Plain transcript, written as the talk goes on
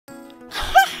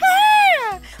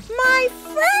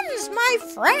My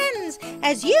friends,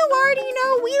 as you already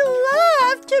know, we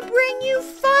love to bring you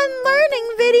fun learning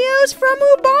videos from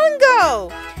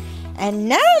Ubongo. And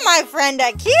now my friend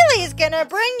Akili is gonna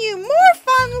bring you more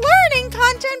fun learning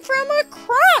content from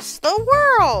across the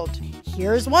world.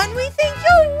 Here's one we think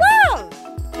you'll love.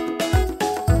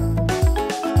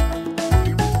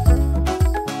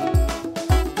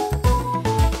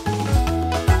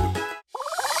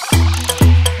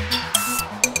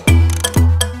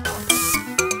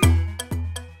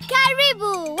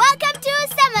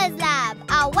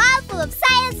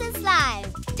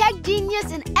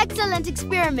 Genius and excellent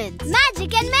experiments,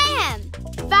 magic and mayhem,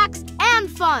 facts and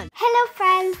fun. Hello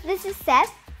friends, this is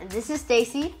Seth. And this is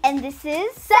Stacy. And this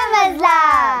is Sema's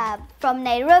Lab from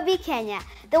Nairobi, Kenya.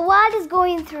 The world is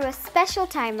going through a special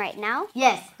time right now.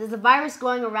 Yes, there's a virus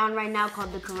going around right now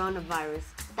called the coronavirus.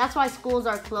 That's why schools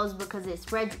are closed, because it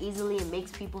spreads easily and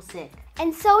makes people sick.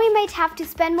 And so we might have to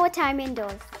spend more time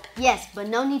indoors. Yes, but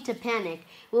no need to panic.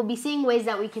 We'll be seeing ways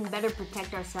that we can better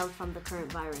protect ourselves from the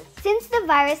current virus. Since the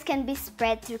virus can be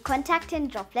spread through contact and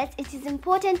droplets, it is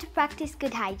important to practice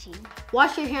good hygiene.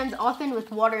 Wash your hands often with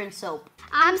water and soap.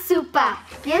 I'm super,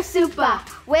 you're super,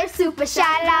 we're super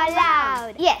shout out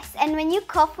loud. Yes, and when you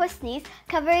cough or sneeze,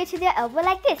 cover it with your elbow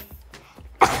like this.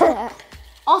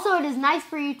 Also, it is nice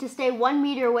for you to stay 1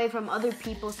 meter away from other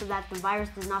people so that the virus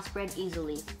does not spread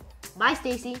easily. Bye,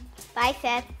 Stacy. Bye,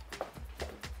 Seth.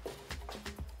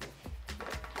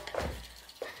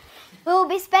 We will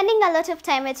be spending a lot of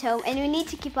time at home and we need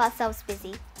to keep ourselves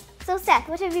busy. So Seth,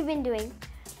 what have you been doing?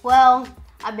 Well,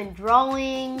 I've been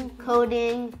drawing,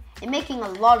 coding, and making a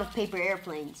lot of paper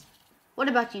airplanes. What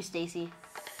about you, Stacy?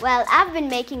 Well, I've been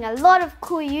making a lot of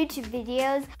cool YouTube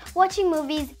videos, watching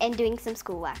movies, and doing some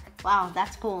schoolwork. Wow,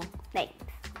 that's cool. Thanks.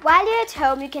 While you're at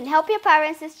home, you can help your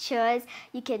parents with chores,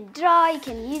 you can draw, you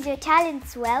can use your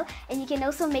talents well, and you can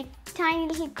also make tiny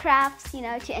little crafts,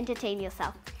 to entertain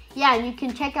yourself. Yeah, and you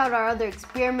can check out our other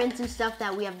experiments and stuff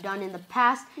that we have done in the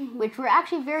past, which were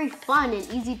actually very fun and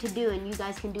easy to do, and you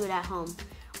guys can do it at home.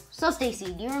 So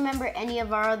Stacy, do you remember any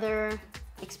of our other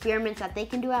experiments that they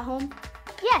can do at home?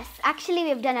 Yes, actually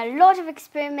we've done a lot of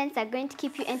experiments that are going to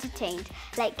keep you entertained,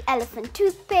 like elephant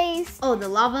toothpaste. Oh, the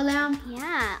lava lamp?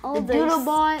 Yeah, all the those.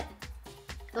 Doodlebot.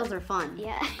 Those are fun.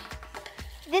 Yeah.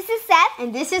 This is Seth.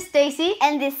 And this is Stacy.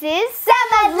 And this is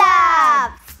Sema's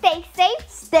Lab. Stay safe.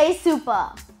 Stay super.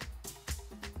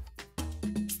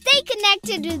 Stay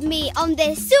connected with me on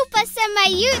the Super Sema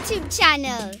YouTube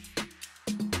channel.